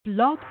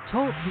Blog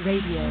Talk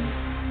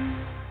Radio.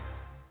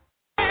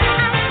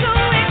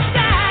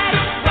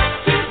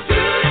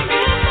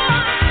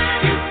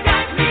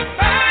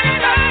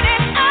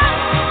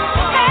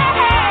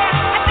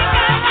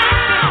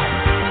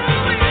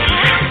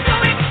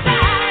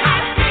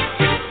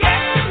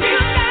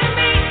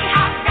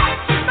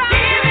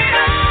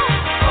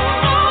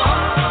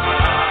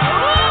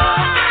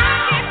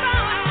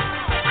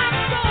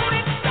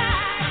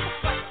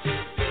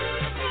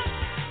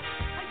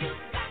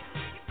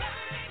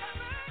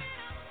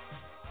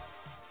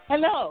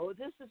 Hello,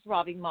 this is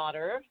Robbie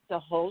Motter, the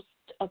host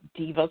of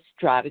Diva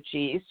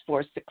Strategies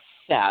for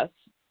Success,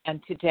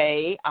 and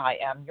today I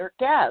am your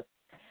guest.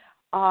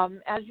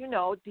 As you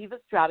know, Diva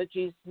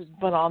Strategies has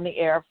been on the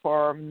air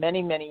for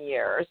many, many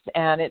years,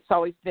 and it's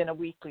always been a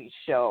weekly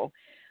show.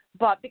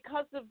 But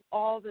because of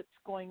all that's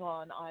going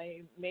on,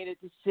 I made a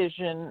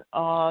decision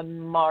on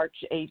March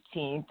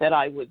 18th that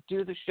I would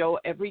do the show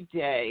every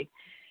day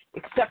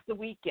except the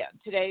weekend.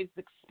 Today's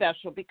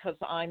special because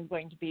I'm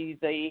going to be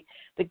the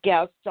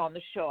guest on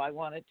the show. I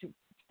wanted to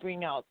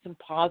bring out some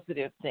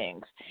positive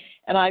things.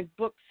 And I've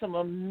booked some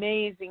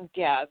amazing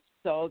guests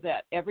so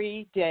that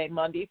every day,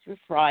 Monday through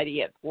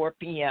Friday at 4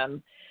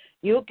 p.m.,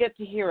 you'll get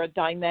to hear a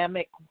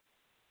dynamic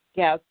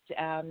guest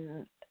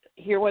and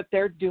hear what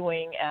they're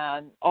doing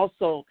and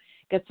also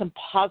get some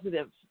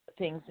positive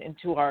things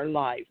into our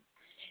life.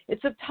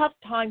 It's a tough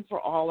time for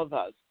all of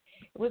us.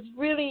 It was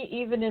really,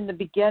 even in the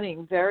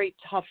beginning, very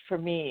tough for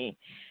me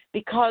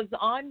because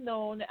I'm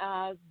known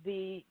as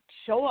the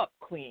show-up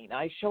queen.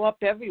 I show up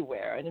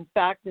everywhere. And, in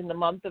fact, in the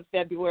month of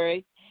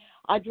February,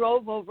 I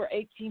drove over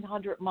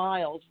 1,800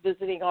 miles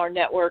visiting our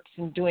networks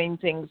and doing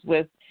things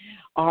with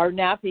our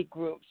NAPI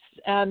groups.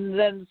 And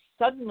then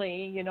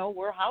suddenly,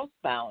 we're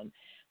housebound,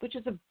 which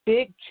is a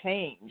big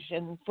change.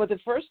 And for the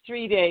first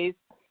 3 days,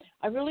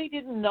 I really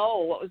didn't know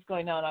what was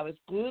going on. I was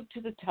glued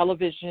to the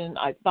television.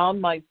 I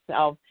found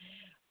myself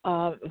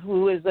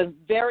who is a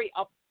very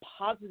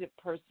positive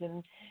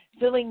person,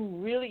 feeling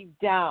really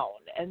down.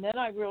 And then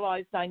I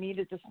realized I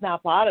needed to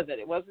snap out of it.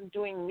 It wasn't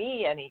doing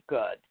me any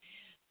good.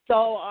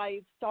 So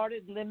I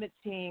started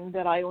limiting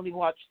that I only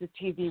watch the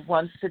TV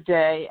once a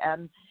day,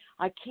 and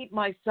I keep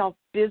myself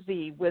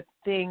busy with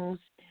things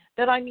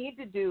that I need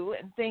to do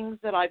and things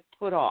that I've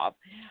put off.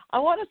 I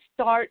want to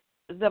start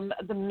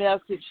the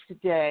message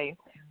today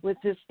with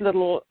this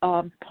little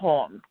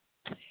poem.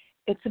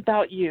 It's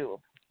about you.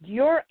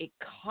 You're a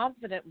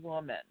confident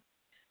woman.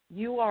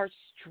 You are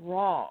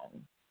strong.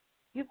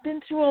 You've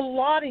been through a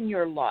lot in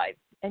your life,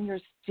 and you're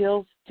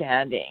still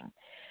standing.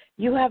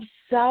 You have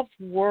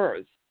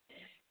self-worth.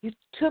 You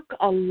took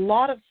a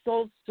lot of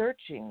soul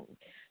searching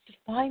to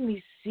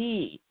finally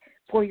see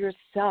for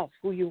yourself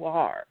who you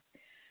are.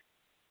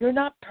 You're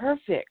not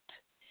perfect.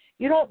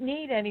 You don't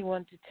need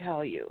anyone to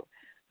tell you.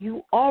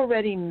 You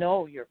already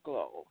know your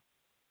glow.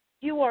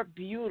 You are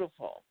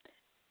beautiful.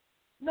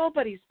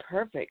 Nobody's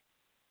perfect.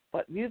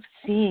 But you've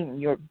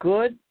seen your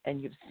good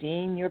and you've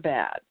seen your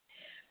bad.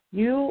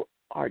 You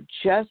are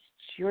just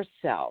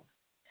yourself.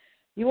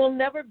 You will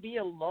never be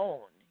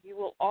alone. You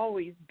will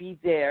always be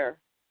there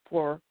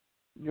for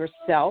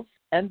yourself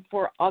and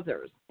for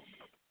others.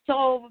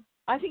 So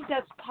I think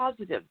that's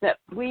positive, that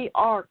we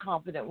are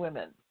confident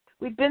women.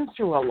 We've been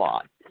through a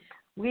lot.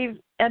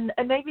 And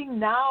maybe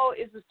now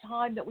is the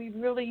time that we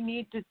really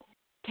need to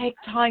take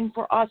time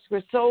for us.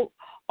 We're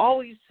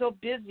always so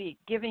busy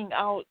giving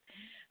out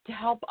to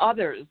help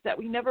others that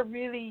we never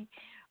really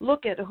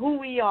look at who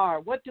we are,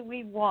 what do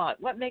we want,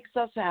 what makes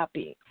us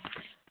happy.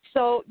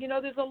 So,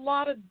 there's a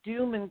lot of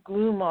doom and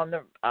gloom on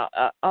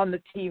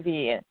the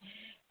TV,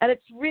 and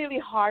it's really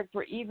hard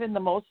for even the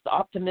most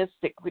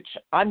optimistic, which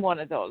I'm one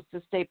of those,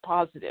 to stay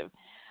positive.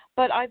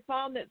 But I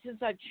found that since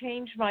I've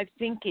changed my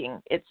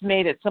thinking, it's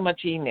made it so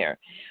much easier.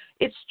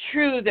 It's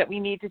true that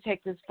we need to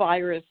take this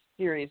virus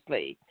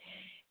seriously.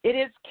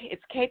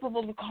 It's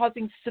capable of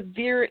causing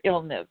severe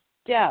illness,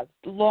 death,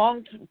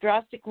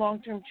 drastic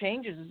long-term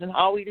changes in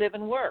how we live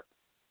and work.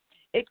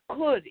 It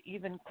could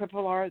even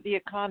cripple the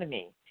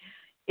economy.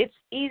 It's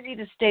easy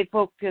to stay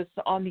focused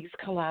on these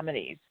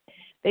calamities.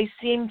 They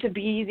seem to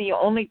be the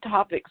only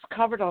topics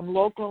covered on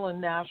local and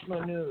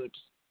national news.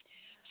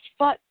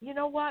 But you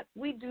know what?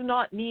 We do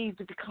not need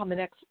to become an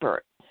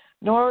expert,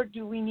 nor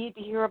do we need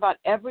to hear about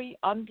every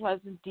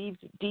unpleasant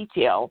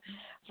detail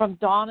from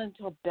dawn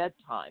until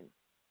bedtime.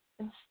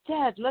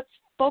 Instead, let's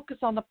focus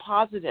on the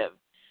positive,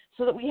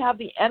 so that we have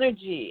the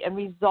energy and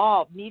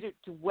resolve needed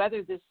to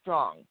weather this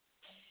storm.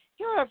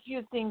 Here are a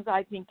few things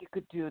I think you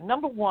could do.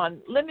 Number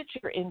one, limit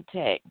your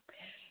intake.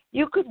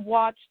 You could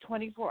watch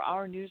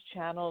 24-hour news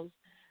channels,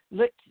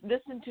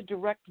 listen to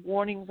direct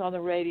warnings on the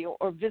radio,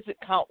 or visit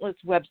countless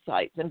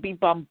websites and be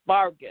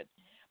bombarded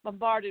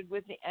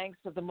with the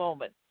angst of the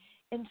moment.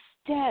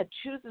 Instead,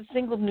 choose a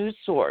single news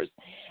source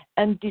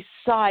and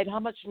decide how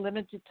much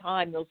limited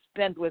time you'll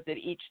spend with it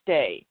each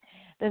day.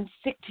 Then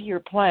stick to your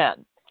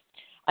plan.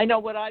 I know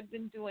what I've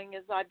been doing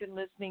is I've been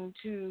listening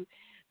to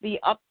the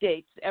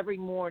updates every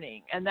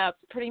morning, and that's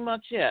pretty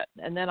much it.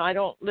 And then I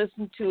don't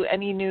listen to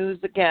any news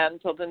again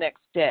until the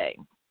next day.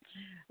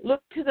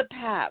 Look to the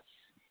past.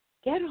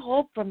 Get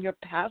hope from your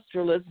past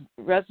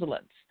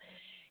resilience.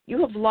 You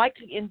have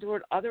likely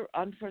endured other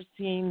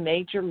unforeseen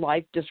major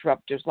life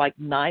disruptors like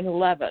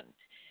 9/11,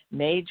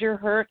 major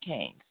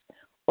hurricanes,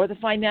 or the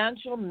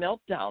financial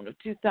meltdown of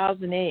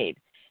 2008.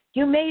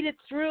 You made it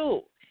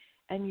through,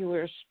 and you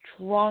are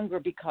stronger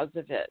because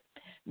of it.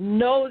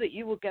 Know that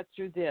you will get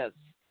through this.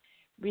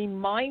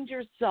 Remind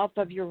yourself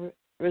of your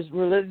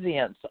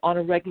resilience on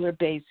a regular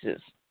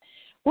basis.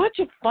 Watch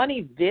a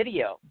funny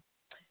video.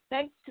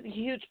 Thanks to the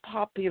huge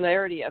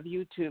popularity of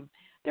YouTube,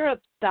 there are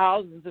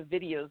thousands of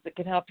videos that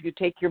can help you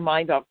take your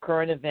mind off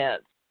current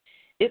events.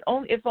 If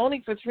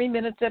only for 3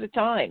 minutes at a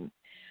time.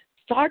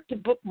 Start to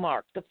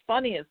bookmark the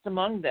funniest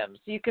among them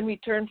so you can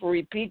return for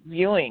repeat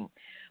viewing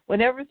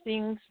whenever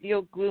things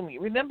feel gloomy.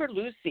 Remember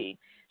Lucy?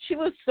 She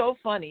was so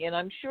funny, and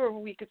I'm sure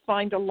we could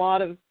find a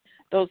lot of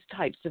those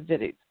types of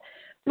videos.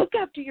 Look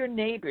after your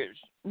neighbors.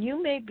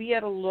 You may be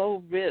at a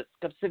low risk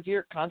of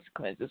severe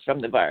consequences from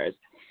the virus,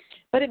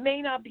 but it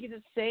may not be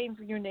the same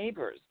for your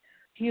neighbors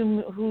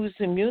whose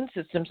immune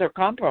systems are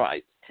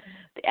compromised.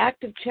 The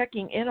act of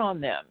checking in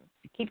on them,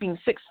 keeping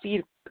 6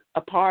 feet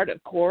apart,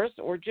 of course,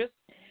 or just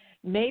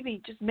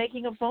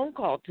making a phone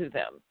call to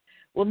them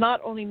will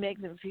not only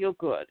make them feel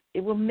good,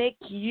 it will make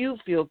you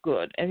feel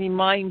good and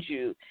remind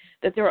you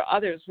that there are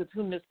others with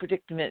whom this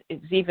predicament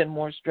is even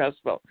more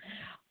stressful.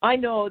 I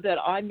know that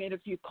I made a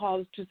few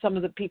calls to some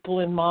of the people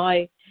in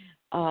my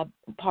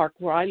park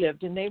where I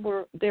lived, and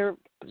they're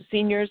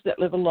seniors that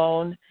live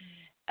alone,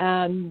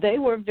 and they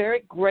were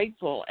very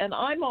grateful. And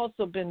I'm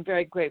also been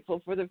very grateful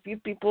for the few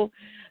people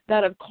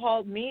that have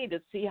called me to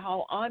see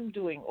how I'm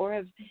doing or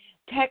have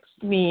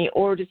texted me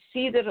or to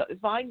see that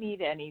if I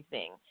need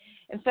anything.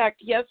 In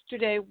fact,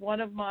 yesterday, one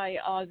of my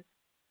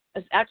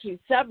actually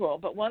several,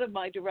 but one of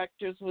my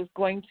directors was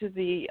going to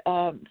the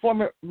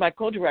my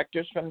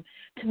co-directors from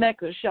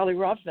Temecula, Shelley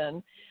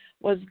Ruffin,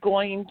 was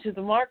going to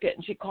the market,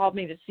 and she called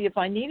me to see if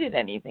I needed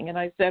anything. And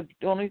I said,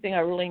 the only thing I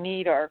really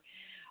need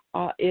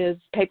is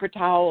paper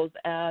towels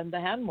and the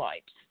hand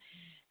wipes.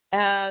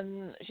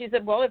 And she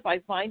said, well, if I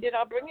find it,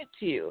 I'll bring it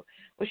to you.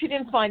 Well, she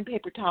didn't find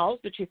paper towels,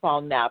 but she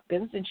found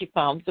napkins, and she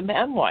found some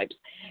hand wipes.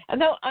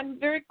 And I'm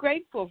very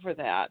grateful for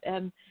that.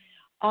 And,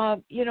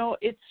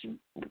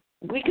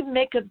 we can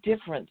make a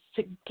difference.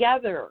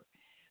 Together,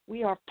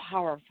 we are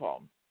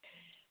powerful.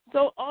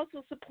 So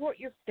also support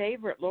your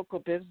favorite local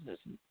business.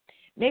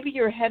 Maybe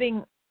you're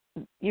heeding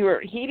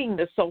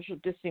the social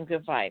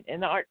distancing fight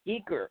and aren't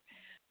eager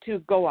to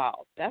go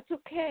out. That's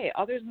okay.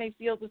 Others may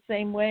feel the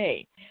same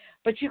way.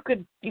 But you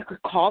could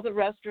call the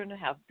restaurant and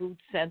have food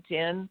sent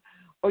in,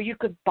 or you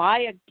could buy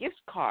a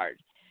gift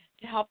card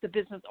to help the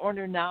business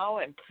owner now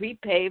and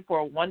prepay for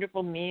a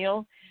wonderful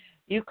meal.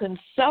 You can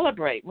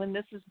celebrate when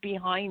this is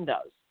behind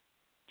us.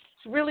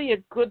 It's really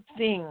a good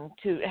thing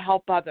to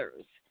help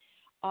others.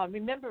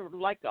 Remember,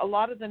 like a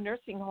lot of the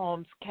nursing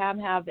homes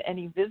can't have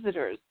any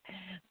visitors,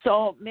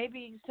 so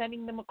maybe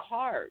sending them a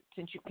card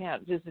since you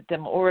can't visit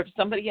them, or if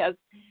somebody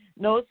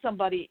knows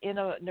somebody in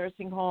a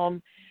nursing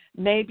home,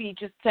 maybe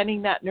just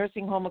sending that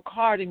nursing home a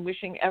card and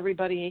wishing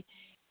everybody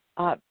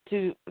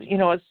to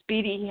a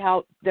speedy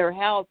their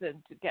health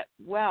and to get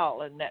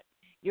well, and that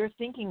you're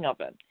thinking of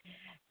it.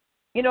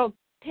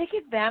 Take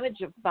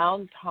advantage of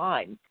found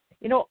time.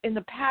 In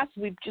the past,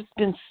 we've just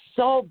been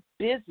so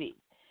busy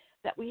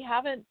that we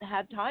haven't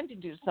had time to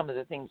do some of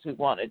the things we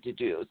wanted to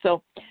do.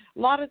 So a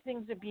lot of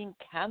things are being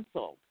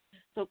canceled.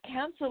 So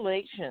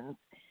cancellations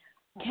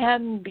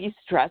can be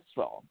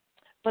stressful,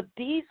 but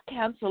these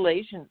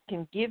cancellations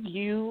can give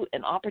you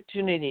an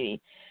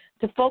opportunity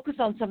to focus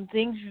on some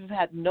things you've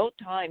had no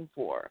time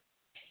for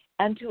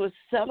and to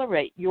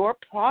accelerate your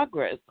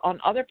progress on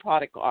other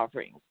product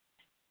offerings.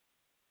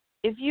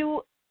 If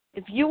you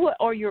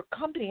or your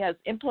company has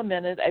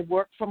implemented a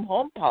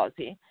work-from-home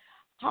policy,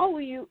 how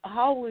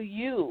will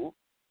you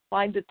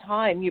find the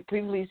time you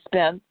previously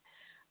spent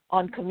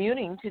on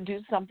commuting to do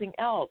something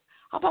else?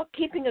 How about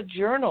keeping a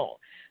journal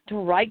to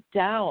write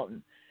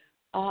down,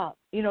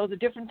 the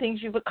different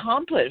things you've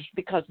accomplished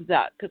because of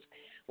that? Because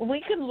when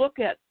we can look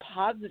at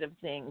positive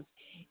things,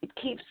 it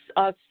keeps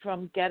us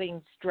from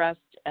getting stressed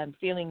and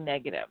feeling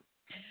negative.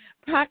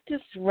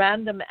 Practice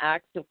random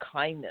acts of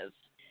kindness.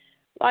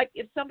 Like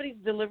if somebody's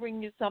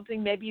delivering you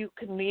something, maybe you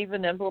can leave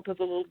an envelope with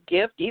a little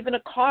gift, even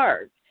a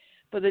card,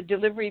 for the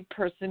delivery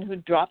person who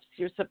drops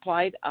your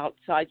supplies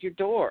outside your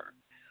door.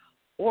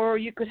 Or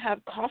you could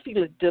have coffee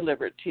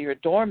delivered to your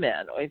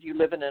doorman, or if you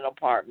live in an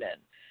apartment.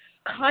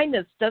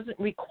 Kindness doesn't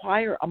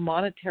require a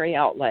monetary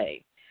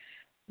outlay.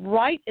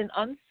 Write an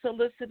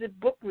unsolicited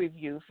book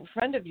review for a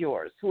friend of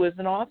yours who is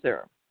an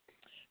author.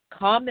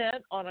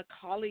 Comment on a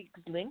colleague's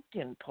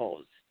LinkedIn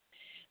post.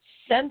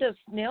 Send a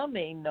snail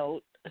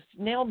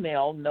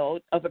mail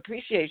note of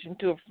appreciation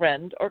to a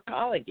friend or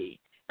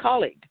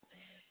colleague.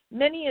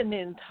 Many in the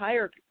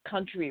entire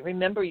country,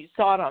 remember you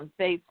saw it on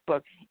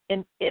Facebook,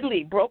 in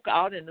Italy broke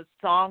out in a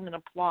song and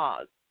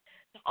applause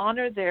to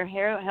honor their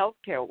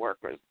healthcare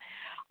workers.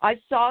 I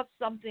saw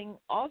something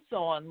also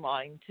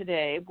online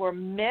today where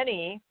in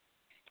many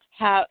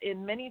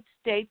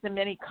states and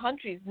many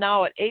countries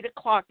now at 8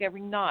 o'clock every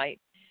night,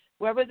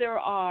 wherever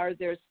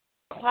there's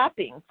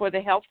clapping for the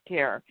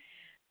healthcare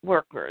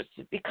workers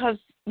because,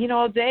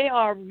 they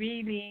are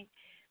really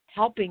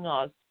helping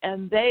us,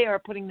 and they are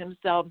putting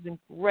themselves in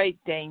great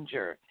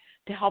danger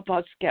to help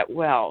us get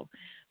well.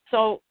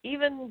 So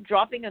even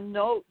dropping a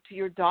note to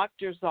your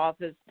doctor's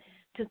office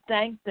to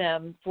thank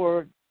them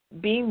for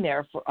being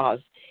there for us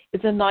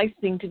is a nice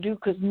thing to do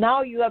because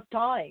now you have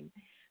time.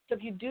 So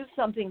if you do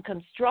something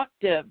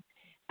constructive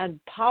and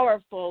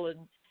powerful and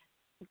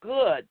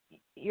good,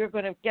 you're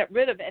going to get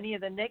rid of any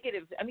of the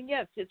negatives. I mean,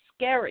 yes, it's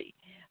scary,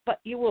 but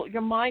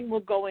your mind will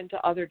go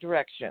into other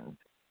directions.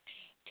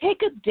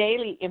 Take a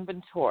daily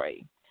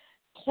inventory.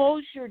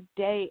 Close your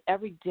day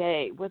every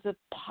day with a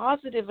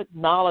positive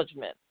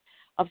acknowledgement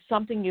of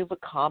something you've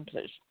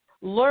accomplished,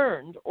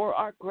 learned, or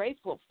are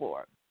grateful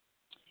for.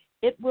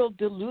 It will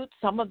dilute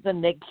some of the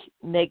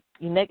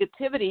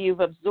negativity you've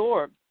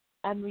absorbed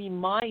and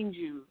remind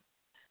you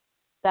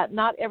that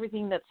not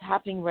everything that's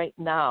happening right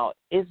now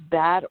is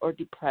bad or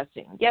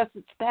depressing. Yes,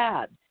 it's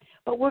bad,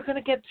 but we're going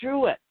to get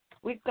through it.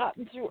 We've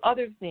gotten through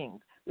other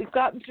things. We've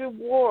gotten through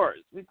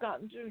wars. We've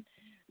gotten through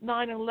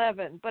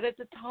 9/11, but at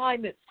the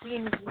time it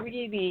seems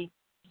really,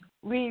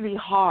 really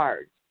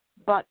hard.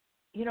 But,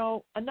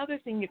 another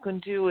thing you can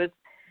do is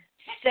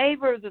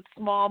savor the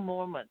small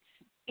moments.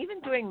 Even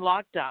during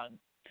lockdown,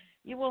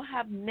 you will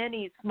have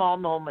many small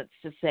moments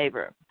to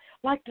savor,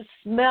 like the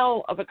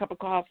smell of a cup of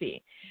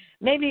coffee.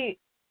 Maybe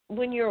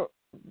when you're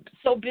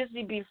so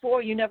busy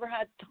before, you never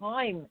had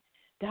time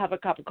to have a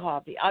cup of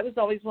coffee. I was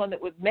always one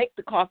that would make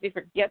the coffee,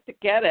 forget to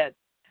get it,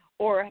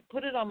 or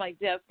put it on my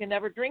desk and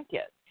never drink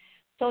it.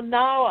 So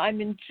now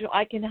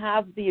I can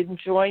have the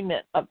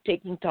enjoyment of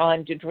taking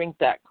time to drink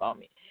that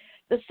coffee.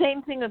 The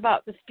same thing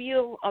about the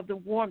feel of the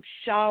warm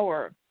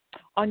shower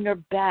on your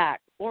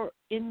back, or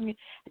in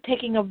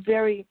taking a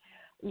very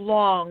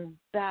long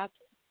bath,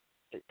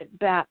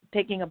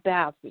 taking a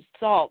bath with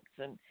salts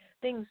and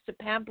things to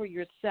pamper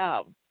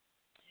yourself.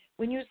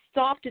 When you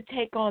stop to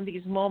take on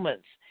these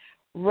moments,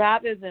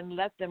 rather than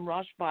let them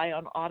rush by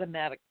on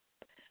automatic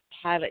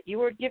pilot,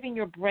 you are giving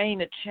your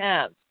brain a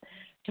chance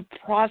to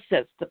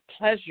process the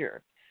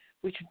pleasure,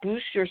 which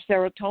boosts your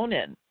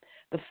serotonin,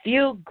 the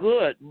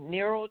feel-good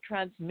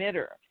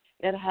neurotransmitter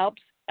that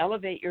helps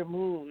elevate your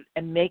mood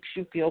and makes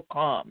you feel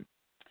calm.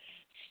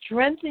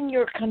 Strengthen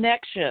your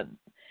connection.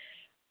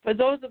 For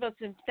those of us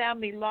in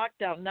family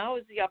lockdown, now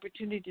is the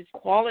opportunity to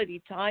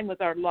quality time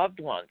with our loved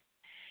ones.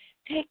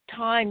 Take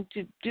time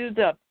to do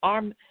the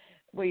arm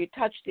where you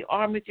touch the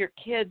arm with your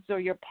kids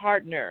or your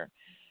partner.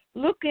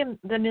 Look them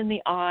in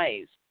the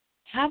eyes.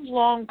 Have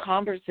long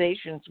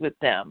conversations with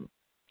them.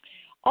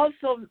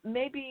 Also,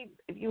 maybe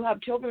if you have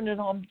children at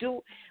home,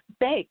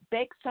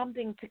 bake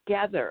something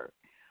together,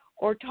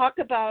 or talk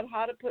about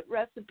how to put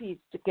recipes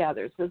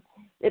together so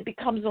it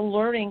becomes a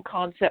learning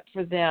concept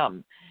for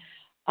them.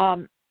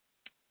 All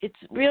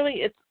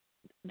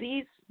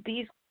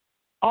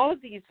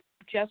of these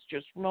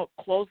gestures promote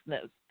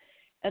closeness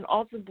and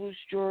also boost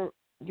your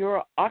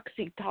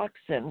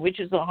oxytocin, which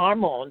is a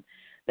hormone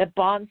that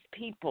bonds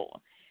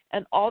people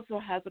and also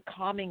has a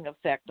calming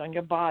effect on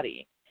your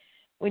body.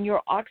 When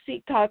your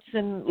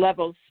oxytocin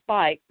levels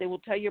spike, they will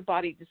tell your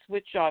body to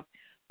switch off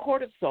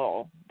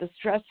cortisol, the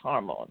stress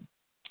hormone.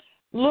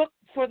 Look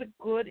for the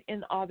good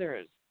in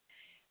others.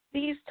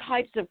 These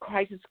types of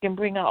crises can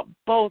bring out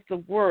both the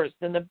worst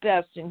and the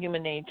best in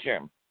human nature.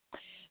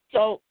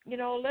 So,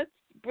 let's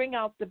bring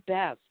out the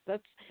best.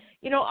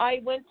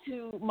 I went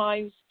to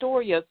my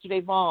store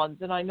yesterday,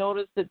 Vaughn's, and I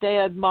noticed that they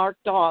had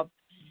marked off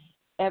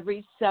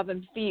every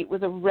 7 feet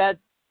with a red,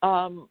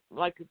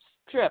 like a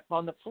strip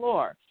on the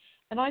floor.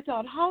 And I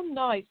thought, how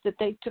nice that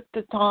they took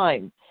the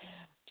time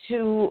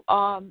to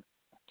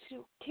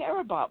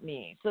care about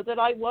me so that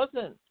I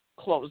wasn't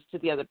close to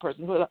the other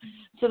person,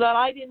 so that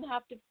I didn't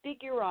have to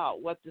figure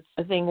out what this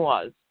thing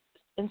was.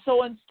 And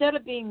so instead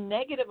of being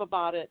negative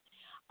about it,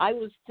 I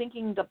was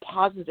thinking the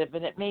positive,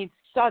 and it made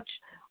such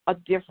a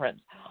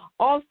difference.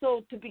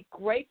 Also, to be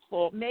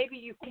grateful. Maybe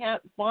you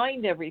can't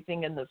find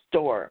everything in the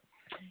store,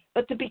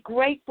 but to be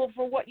grateful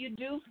for what you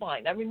do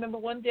find. I remember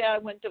one day I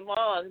went to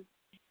Vaughn's,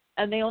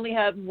 and they only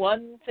had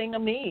one thing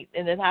of meat,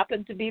 and it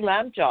happened to be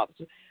lamb chops,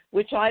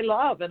 which I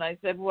love. And I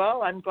said,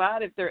 well, I'm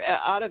glad if they're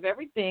out of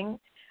everything,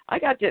 I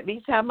got to at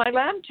least have my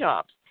lamb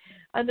chops.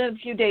 And then a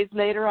few days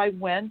later I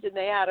went, and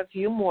they had a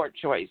few more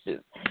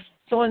choices.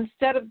 So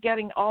instead of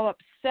getting all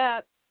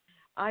upset,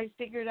 I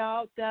figured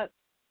out that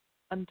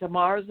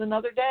tomorrow's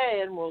another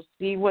day, and we'll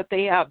see what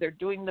they have. They're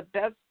doing the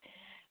best.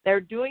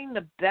 They're doing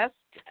the best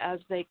as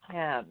they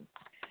can.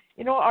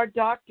 Our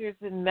doctors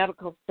and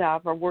medical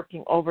staff are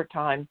working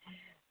overtime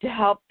to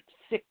help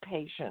sick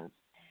patients.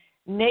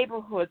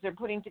 Neighborhoods are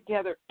putting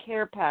together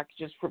care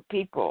packages for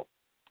people,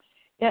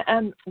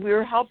 and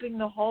we're helping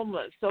the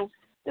homeless. So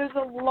there's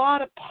a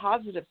lot of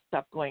positive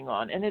stuff going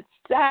on, and it's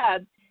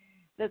sad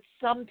that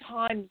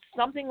sometimes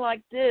something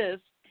like this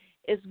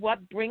is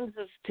what brings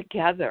us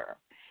together.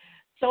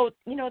 So,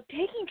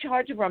 taking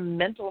charge of our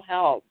mental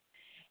health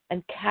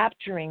and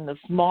capturing the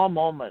small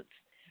moments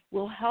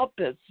will help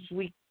us as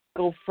we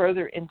go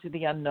further into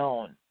the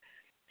unknown.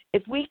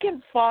 If we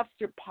can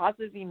foster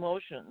positive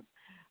emotions,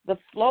 the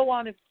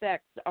flow-on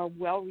effects are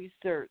well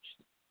researched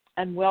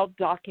and well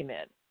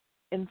documented.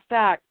 In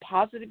fact,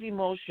 positive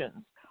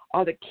emotions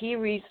are the key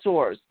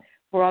resource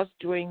for us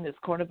during this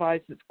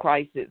coronavirus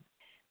crisis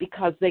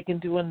because they can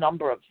do a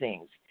number of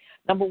things.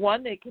 Number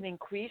one, they can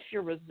increase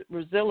your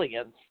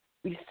resilience.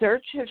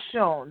 Research has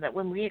shown that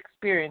when we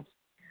experience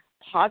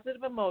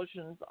positive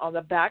emotions on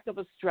the back of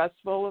a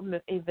stressful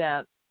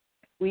event,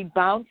 we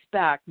bounce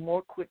back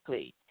more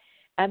quickly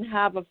and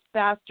have a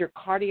faster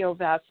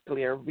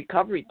cardiovascular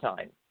recovery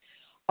time.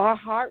 Our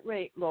heart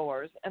rate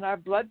lowers and our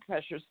blood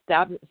pressure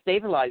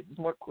stabilizes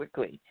more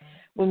quickly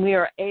when we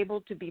are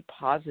able to be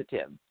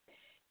positive.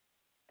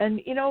 And,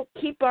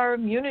 keep our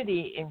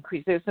immunity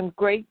increased. There's some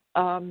great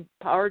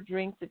power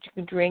drinks that you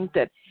can drink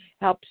that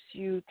helps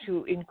you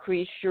to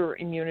increase your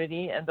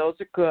immunity, and those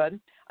are good.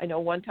 I know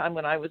one time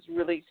when I was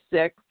really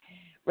sick,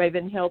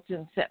 Raven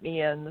Hilton sent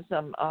me in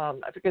some,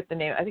 I forget the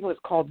name, I think it was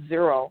called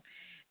Zero,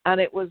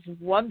 and it was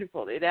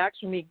wonderful. It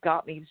actually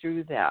got me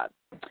through that.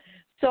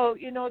 So,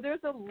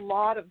 there's a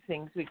lot of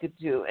things we could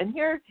do. And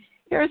here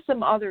are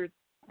some other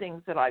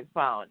things that I've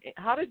found.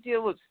 How to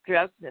deal with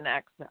stress and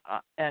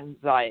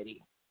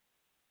anxiety.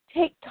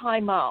 Take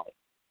time out.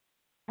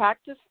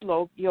 Practice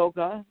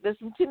yoga,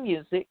 listen to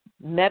music,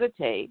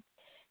 meditate,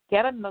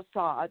 get a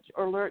massage,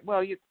 or learn,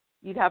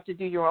 you'd have to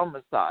do your own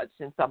massage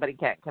since somebody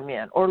can't come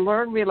in, or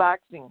learn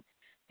relaxing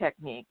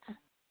techniques.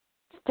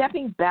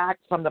 Stepping back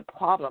from the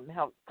problem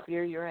helps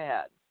clear your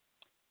head.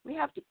 We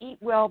have to eat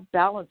well,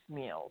 balanced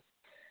meals.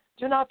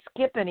 Do not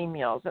skip any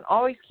meals and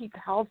always keep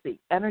healthy,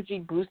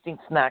 energy-boosting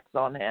snacks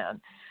on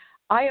hand.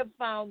 I have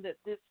found that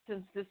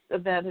since this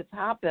event has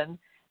happened,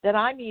 that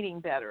I'm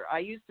eating better. I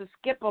used to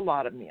skip a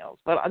lot of meals,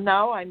 but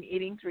now I'm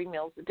eating 3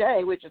 meals a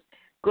day, which is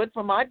good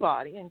for my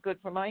body and good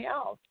for my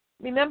health.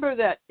 Remember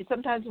that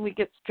sometimes when we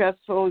get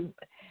stressful,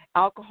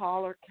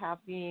 alcohol or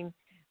caffeine,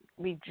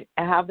 we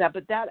have that,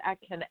 but that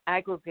can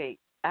aggravate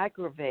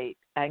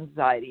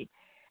anxiety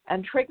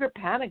and trigger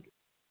panic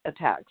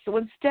attacks. So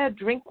instead,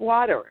 drink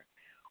water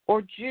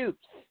or juice,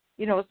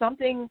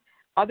 something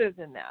other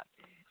than that.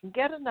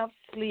 Get enough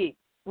sleep.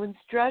 When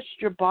stressed,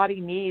 your body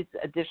needs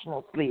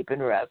additional sleep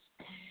and rest.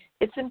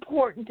 It's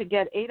important to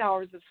get 8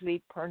 hours of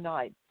sleep per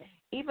night.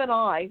 Even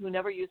I, who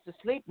never used to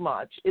sleep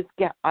much,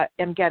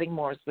 am getting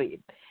more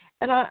sleep.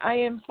 And I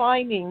am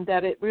finding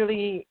that it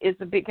really is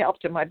a big help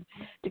to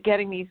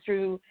getting me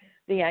through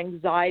the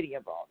anxiety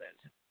of all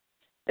this.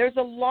 There's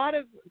a lot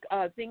of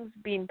things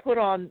being put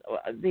on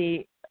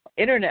the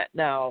internet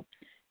now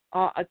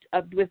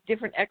with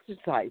different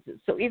exercises.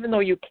 So even though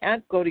you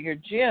can't go to your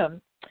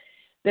gym,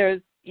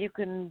 you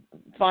can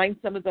find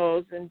some of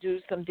those and do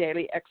some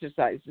daily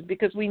exercises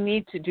because we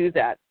need to do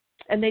that.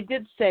 And they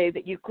did say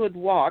that you could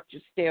walk,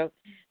 just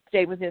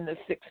stay within the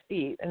 6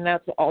 feet, and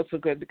that's also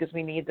good because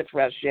we need the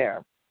fresh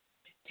air.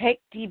 Take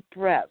deep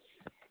breaths.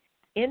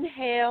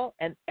 Inhale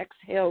and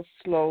exhale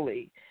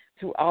slowly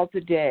throughout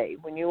the day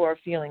when you are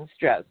feeling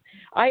stressed.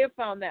 I have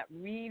found that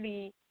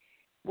really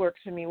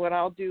works for me. What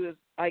I'll do is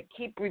I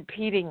keep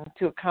repeating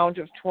to a count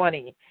of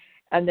 20,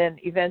 and then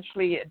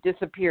eventually it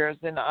disappears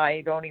and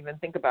I don't even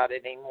think about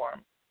it anymore.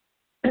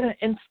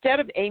 Instead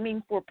of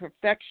aiming for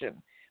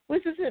perfection,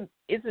 which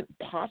isn't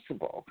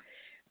possible,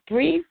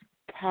 breathe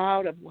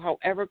proud of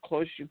however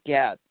close you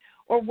get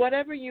or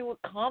whatever you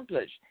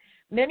accomplish.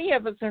 Many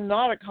of us are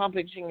not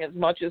accomplishing as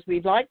much as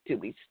we'd like to.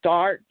 We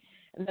start,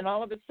 and then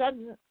all of a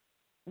sudden,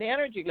 the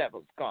energy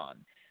level's gone.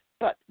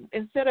 But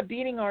instead of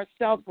beating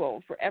ourselves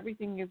up for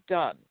everything you've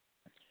done,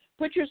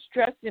 put your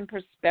stress in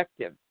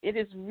perspective. Is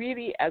it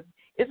really as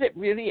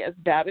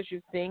bad as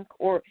you think,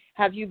 or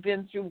have you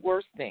been through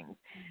worse things?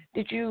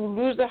 Did you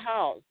lose a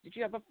house? Did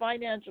you have a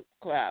financial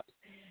collapse?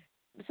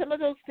 Some of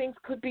those things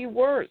could be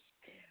worse.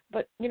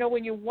 But,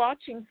 when you're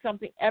watching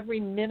something every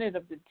minute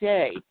of the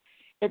day,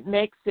 it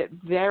makes it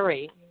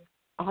very,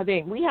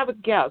 we have a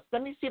guest.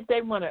 Let me see if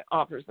they want to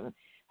offer some.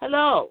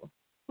 Hello.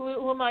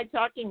 Who am I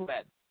talking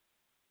with?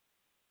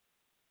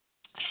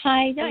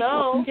 Hi.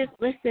 Hello. I'm just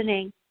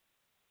listening.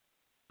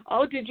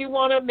 Oh, did you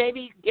want to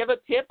maybe give a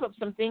tip of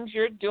some things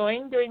you're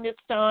doing during this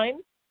time?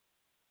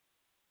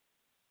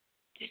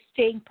 Just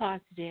staying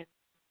positive.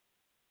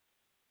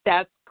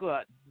 That's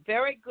good.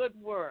 Very good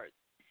words.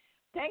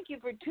 Thank you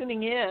for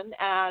tuning in,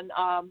 and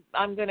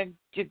I'm going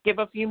to give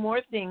a few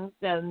more things,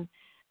 and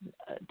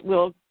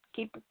we'll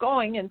keep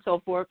going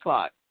until 4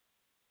 o'clock.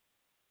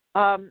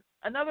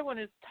 Another one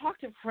is talk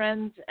to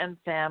friends and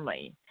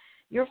family.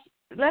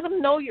 Let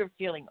them know you're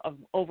feeling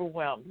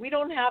overwhelmed. We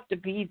don't have to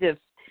be this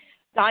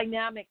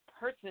dynamic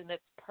person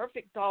that's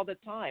perfect all the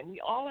time. We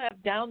all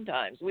have down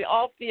times. We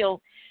all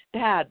feel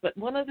bad. But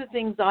one of the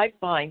things I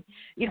find,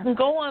 you can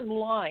go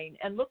online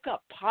and look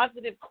up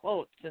positive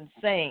quotes and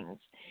sayings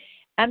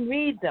and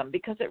read them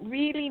because it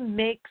really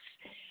makes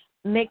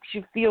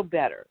you feel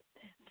better.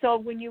 So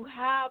when you're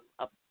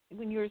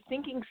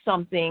thinking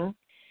something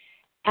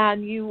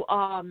and you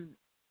want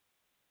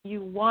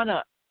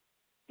to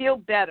feel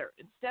better,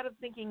 instead of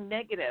thinking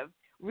negative,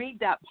 read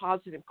that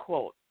positive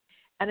quote,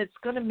 and it's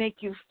going to make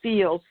you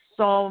feel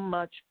so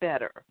much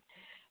better.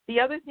 The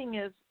other thing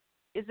is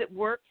it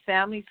work,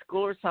 family,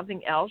 school, or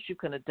something else you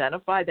can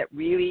identify that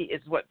really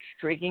is what's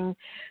triggering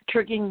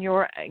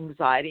your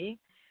anxiety?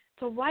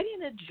 So write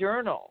in a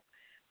journal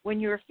when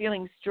you're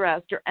feeling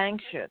stressed or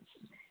anxious.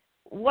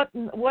 What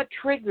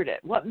triggered it?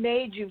 What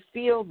made you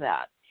feel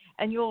that?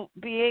 And you'll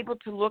be able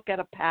to look at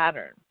a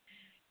pattern.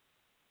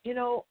 You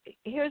know,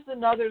 here's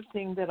another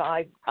thing that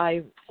I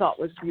thought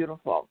was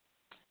beautiful.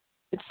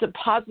 It's a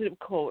positive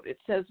quote. It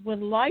says,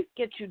 when life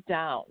gets you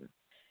down,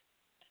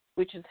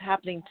 which is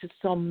happening to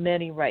so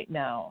many right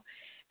now,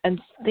 and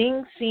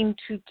things seem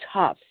too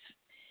tough,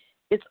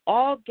 it's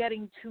all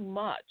getting too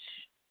much,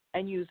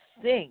 and you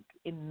think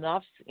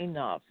enough's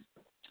enough.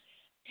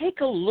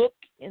 Take a look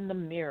in the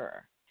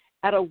mirror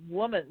at a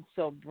woman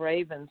so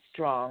brave and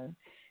strong.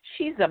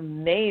 She's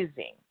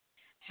amazing.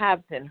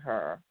 Have in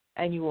her,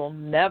 and you will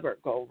never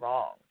go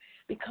wrong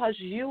because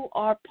you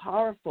are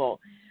powerful.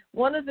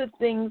 One of the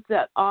things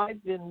that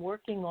I've been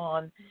working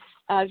on,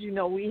 as you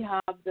know, we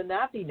have the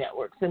NAPI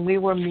networks, and we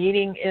were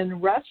meeting in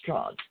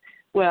restaurants.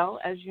 Well,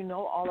 as you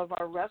know, all of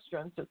our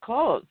restaurants are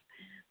closed.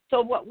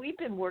 So what we've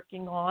been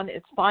working on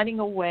is finding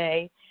a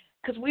way,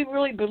 because we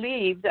really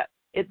believe that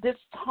at this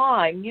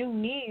time you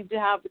need to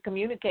have the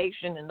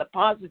communication and the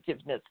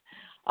positiveness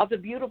of the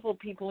beautiful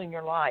people in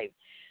your life.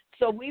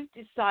 So we've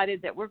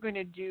decided that we're going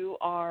to do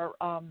our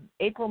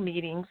April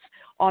meetings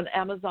on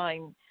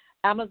Amazon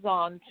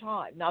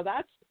Chime. Now,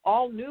 that's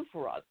all new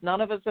for us.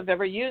 None of us have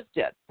ever used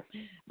it.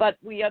 But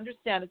we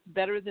understand it's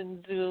better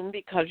than Zoom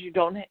because you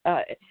don't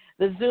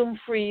the Zoom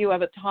free, you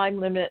have a time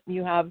limit, and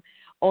you have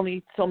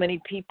only so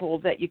many people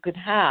that you could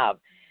have.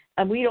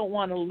 And we don't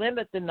want to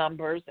limit the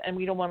numbers, and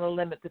we don't want to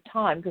limit the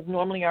time, because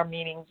normally our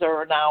meetings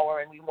are an hour,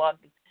 and we want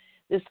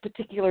this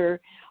particular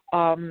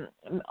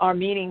our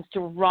meetings to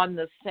run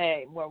the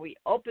same, where we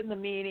open the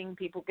meeting,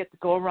 people get to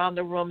go around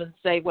the room and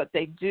say what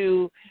they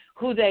do,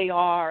 who they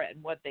are,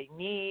 and what they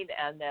need,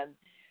 and then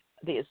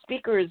the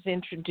speaker is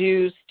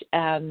introduced,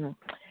 and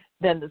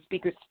then the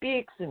speaker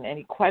speaks, and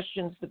any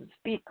questions for the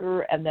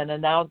speaker, and then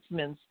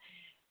announcements.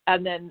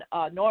 And then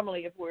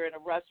normally if we're in a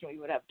restaurant, we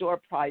would have door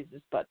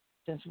prizes, but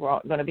since we're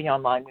going to be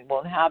online, we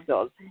won't have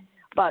those.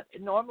 But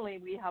normally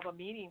we have a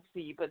meeting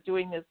fee, but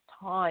during this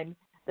time,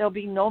 there'll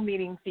be no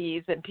meeting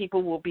fees, and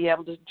people will be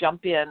able to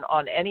jump in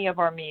on any of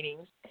our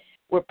meetings.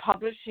 We're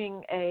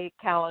publishing a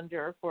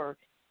calendar for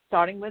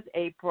starting with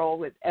April,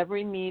 with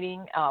every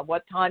meeting,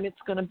 what time it's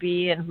going to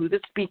be, and who the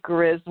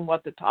speaker is, and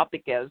what the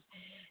topic is.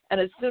 And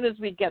as soon as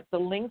we get the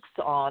links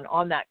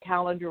on that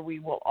calendar, we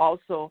will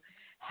also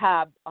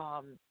have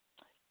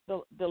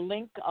the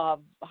link of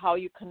how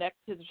you connect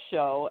to the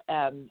show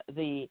and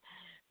the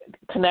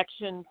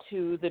connection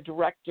to the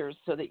directors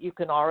so that you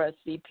can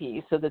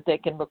RSVP, so that they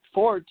can look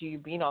forward to you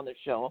being on the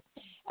show.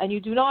 And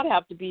you do not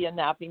have to be a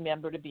NAPI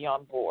member to be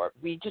on board.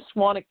 We just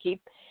want to keep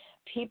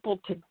people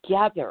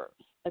together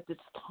at this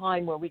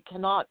time where we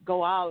cannot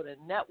go out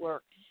and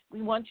network.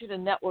 We want you to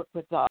network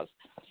with us.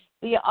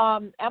 The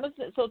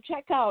Amazon, so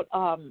check out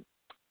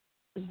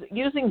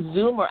using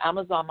Zoom or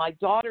Amazon. My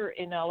daughter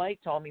in LA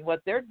told me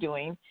what they're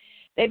doing.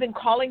 They've been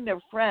calling their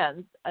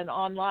friends and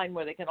online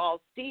where they can all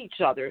see each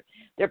other.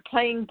 They're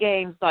playing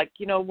games like,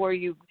 you know, where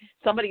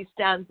somebody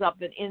stands up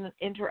and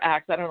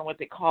interacts. I don't know what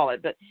they call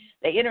it, but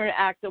they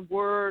interact a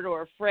word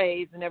or a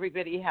phrase, and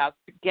everybody has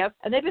to guess.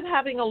 And they've been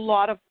having a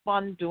lot of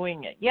fun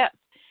doing it. Yes,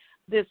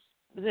 this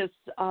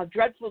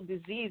dreadful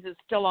disease is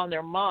still on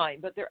their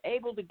mind, but they're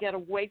able to get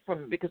away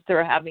from it because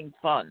they're having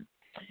fun.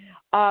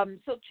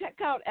 So check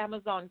out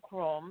Amazon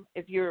Chrome.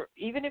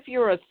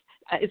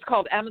 It's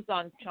called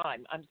Amazon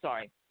Chime. I'm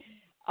sorry.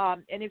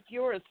 And if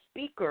you're a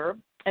speaker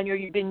and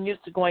you've been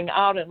used to going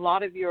out, and a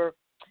lot of your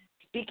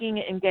speaking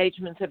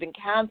engagements have been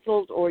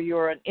canceled, or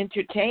you're an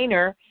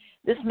entertainer,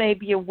 this may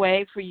be a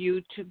way for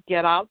you to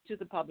get out to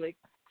the public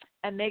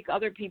and make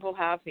other people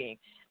happy.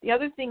 The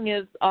other thing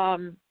is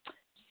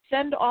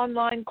send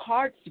online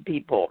cards to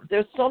people.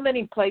 There's so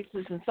many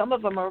places, and some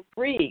of them are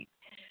free,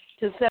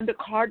 to send a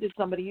card to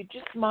somebody. You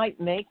just might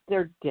make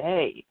their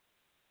day.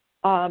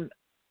 I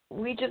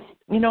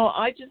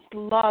just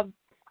love,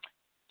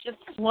 just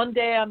one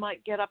day I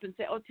might get up and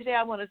say, today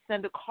I want to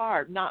send a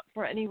card, not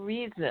for any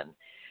reason.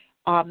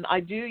 I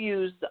do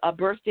use a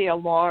birthday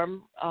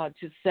alarm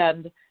to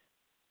send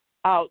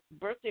out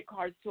birthday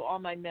cards to all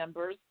my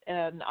members,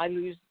 and I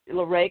use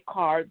Lorraine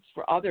cards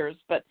for others,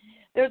 but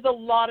there's a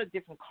lot of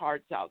different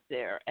cards out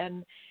there,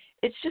 and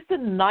it's just a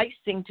nice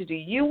thing to do.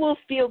 You will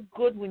feel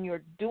good when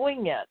you're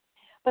doing it,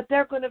 but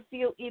they're going to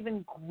feel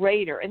even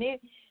greater. And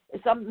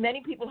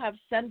many people have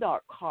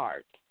send-out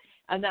cards,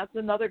 and that's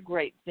another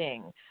great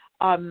thing.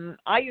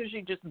 I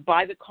usually just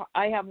buy the card.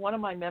 I have one of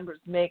my members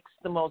makes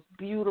the most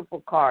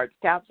beautiful cards,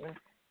 Catherine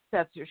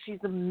Setzer. She's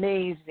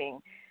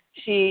amazing.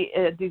 She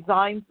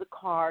designs the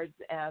cards,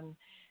 and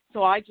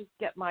so I just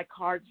get my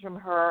cards from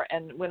her,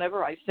 and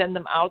whenever I send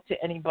them out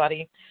to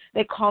anybody,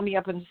 they call me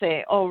up and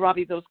say, oh,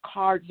 Robbie, those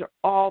cards are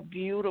all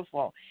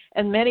beautiful.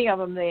 And many of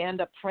them, they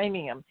end up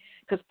framing them,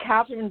 because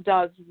Catherine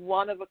does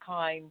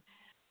one-of-a-kind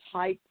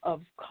type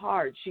of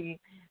card. She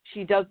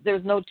does.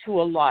 There's no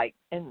two alike,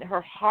 and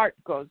her heart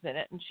goes in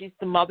it. And she's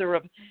the mother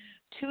of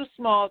 2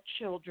 small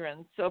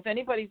children. So if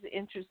anybody's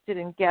interested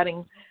in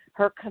getting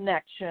her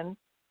connection,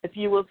 if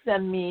you will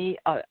send me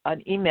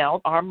an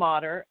email,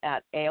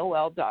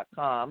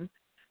 rmotter@aol.com,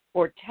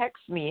 or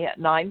text me at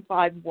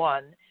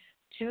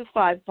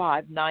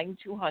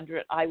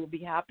 951-255-9200, I will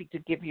be happy to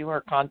give you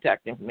her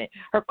contact information.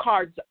 Her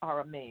cards are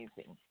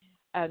amazing,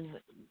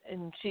 and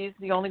she's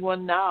the only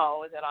one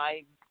now that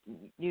I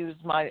use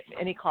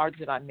any cards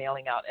that I'm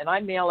mailing out, and I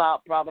mail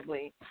out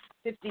probably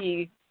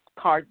 50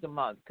 cards a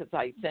month because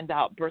I send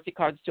out birthday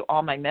cards to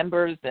all my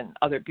members and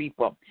other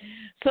people.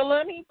 So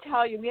let me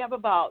tell you, we have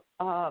about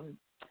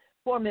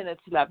 4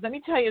 minutes left. Let me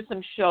tell you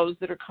some shows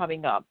that are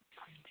coming up.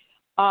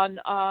 On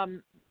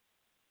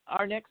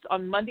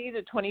Monday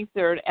the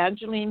 23rd,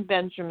 Angeline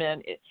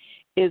Benjamin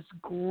is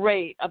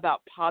great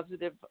about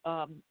positive,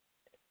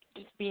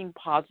 just being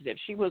positive.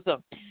 She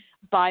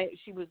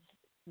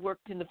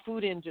worked in the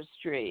food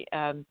industry,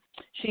 and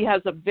she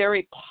has a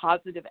very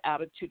positive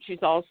attitude.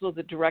 She's also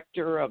the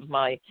director of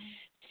my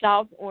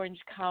South Orange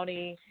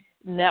County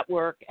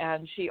network,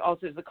 and she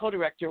also is the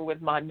co-director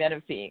with my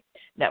Menifee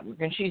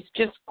network, and she's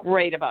just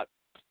great about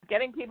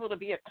getting people to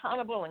be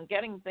accountable and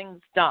getting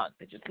things done.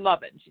 I just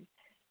love it.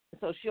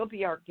 So she'll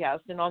be our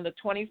guest. And on the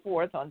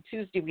 24th, on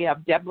Tuesday, we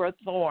have Deborah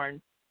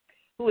Thorne,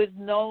 who is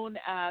known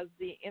as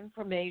the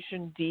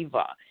Information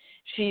Diva.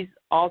 She's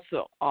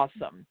also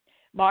awesome.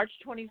 March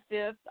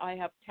 25th, I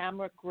have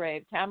Tamara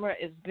Gray. Tamara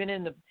has been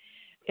in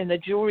the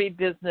jewelry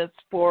business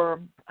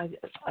for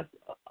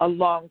a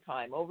long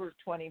time, over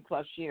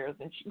 20-plus years,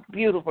 and she's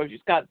beautiful.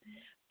 She's got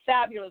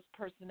fabulous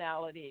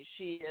personality.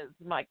 She is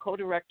my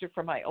co-director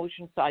for my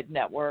Oceanside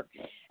network,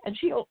 and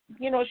she's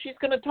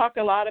going to talk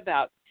a lot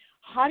about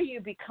how do you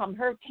become.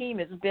 Her team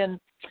has been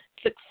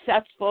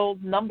successful,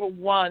 number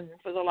one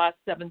for the last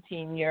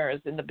 17 years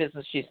in the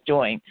business she's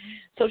doing,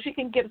 so she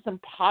can give some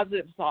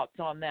positive thoughts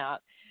on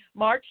that.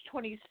 March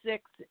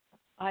 26th,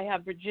 I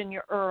have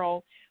Virginia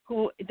Earle,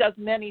 who does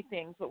many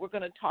things, but we're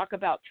going to talk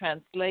about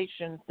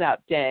translations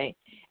that day.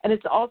 And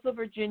it's also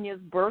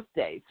Virginia's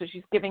birthday, so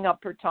she's giving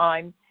up her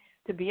time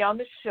to be on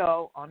the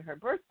show on her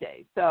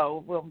birthday.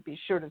 So we'll be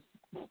sure to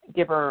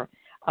give her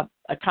a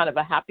kind of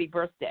a happy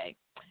birthday.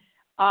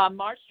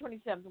 March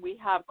 27th, we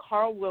have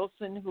Carl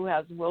Wilson, who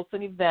has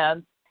Wilson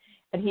Events,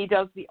 and he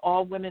does the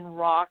All Women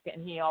Rock,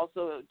 and he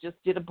also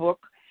just did a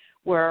book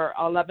where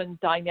 11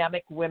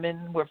 dynamic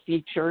women were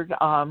featured.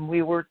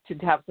 We were to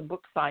have some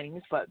book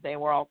signings, but they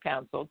were all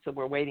canceled, so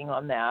we're waiting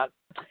on that.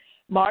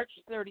 March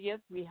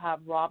 30th, we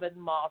have Robin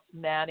Moss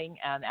Manning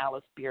and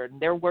Alice Beard,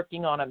 and they're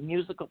working on a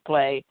musical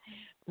play.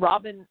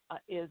 Robin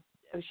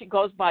she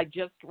goes by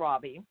just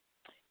Robbie,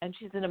 and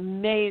she's an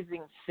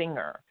amazing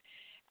singer.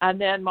 And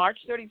then March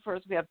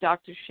 31st, we have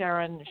Dr.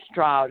 Sharon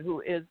Stroud,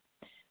 who is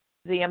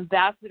the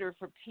ambassador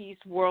for peace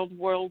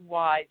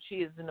worldwide. She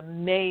is an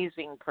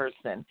amazing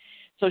person.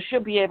 So she'll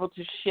be able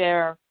to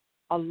share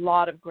a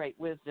lot of great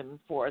wisdom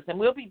for us. And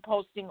we'll be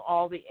posting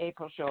all the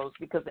April shows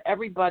because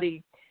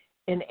everybody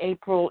in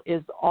April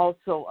is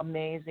also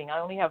amazing. I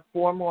only have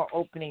 4 more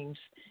openings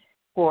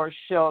for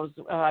shows.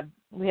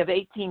 We have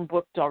 18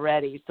 booked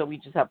already, so we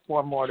just have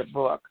 4 more to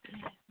book.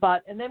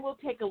 And then we'll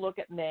take a look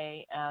at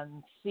May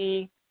and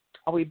see,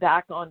 are we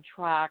back on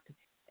track?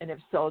 And if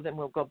so, then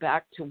we'll go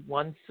back to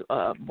once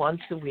a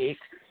week.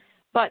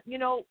 But,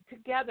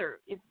 together,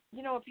 if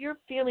you're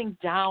feeling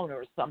down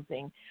or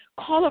something,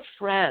 call a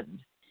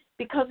friend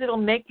because it'll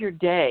make your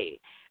day.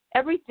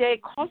 Every day,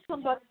 call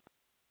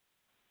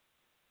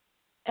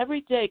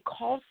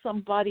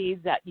somebody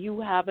that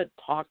you haven't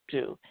talked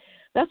to.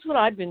 That's what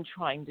I've been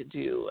trying to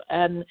do.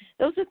 And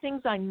those are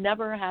things I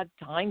never had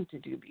time to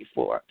do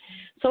before.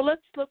 So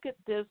let's look at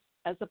this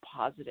as a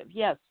positive.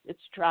 Yes,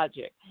 it's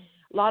tragic.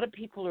 A lot of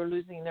people are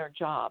losing their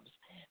jobs.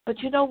 But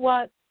you know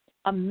what?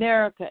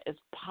 America is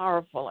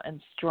powerful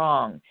and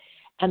strong,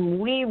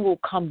 and we will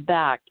come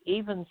back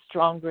even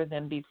stronger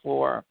than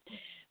before.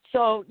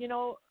 So,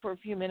 for a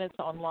few minutes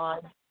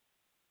online,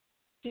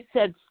 she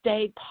said,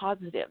 stay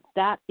positive.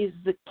 That is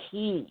the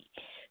key.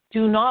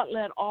 Do not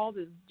let all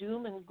this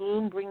doom and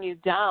gloom bring you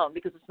down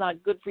because it's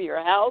not good for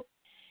your health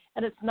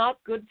and it's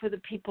not good for the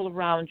people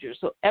around you.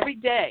 So every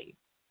day,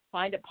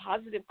 find a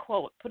positive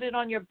quote. Put it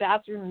on your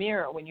bathroom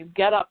mirror. When you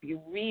get up, you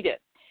read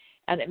it,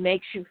 and it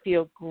makes you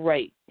feel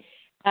great.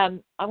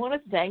 And I want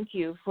to thank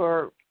you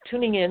for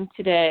tuning in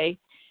today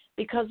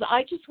because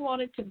I just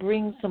wanted to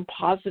bring some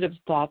positive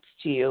thoughts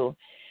to you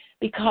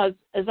because,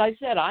 as I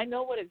said, I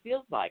know what it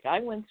feels like.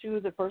 I went through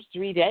the first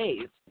 3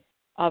 days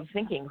of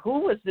thinking, who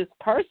was this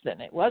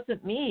person? It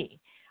wasn't me.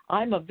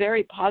 I'm a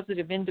very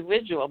positive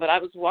individual, but I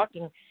was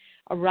walking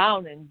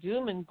around in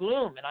doom and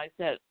gloom, and I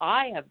said,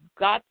 I have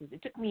got this.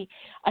 It took me,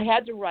 I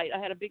had to write. I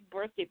had a big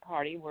birthday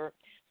party where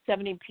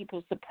 70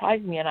 people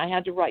surprised me, and I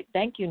had to write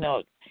thank you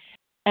notes.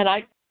 And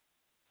I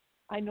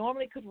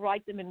normally could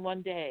write them in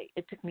 1 day.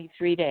 It took me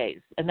 3 days,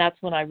 and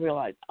that's when I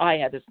realized I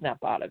had to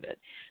snap out of it.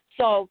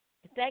 So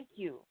thank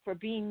you for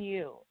being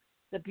you,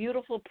 the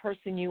beautiful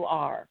person you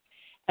are.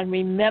 And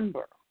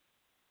remember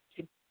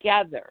to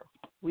together,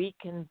 we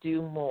can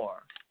do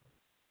more.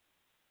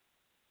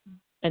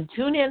 And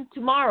tune in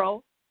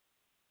tomorrow.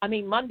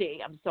 Monday.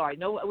 I'm sorry.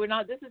 No, we're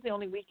not. This is the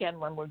only weekend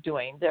when we're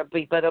doing.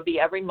 But it'll be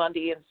every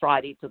Monday and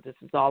Friday till this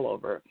is all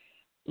over.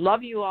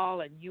 Love you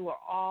all, and you are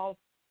all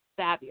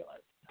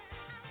fabulous.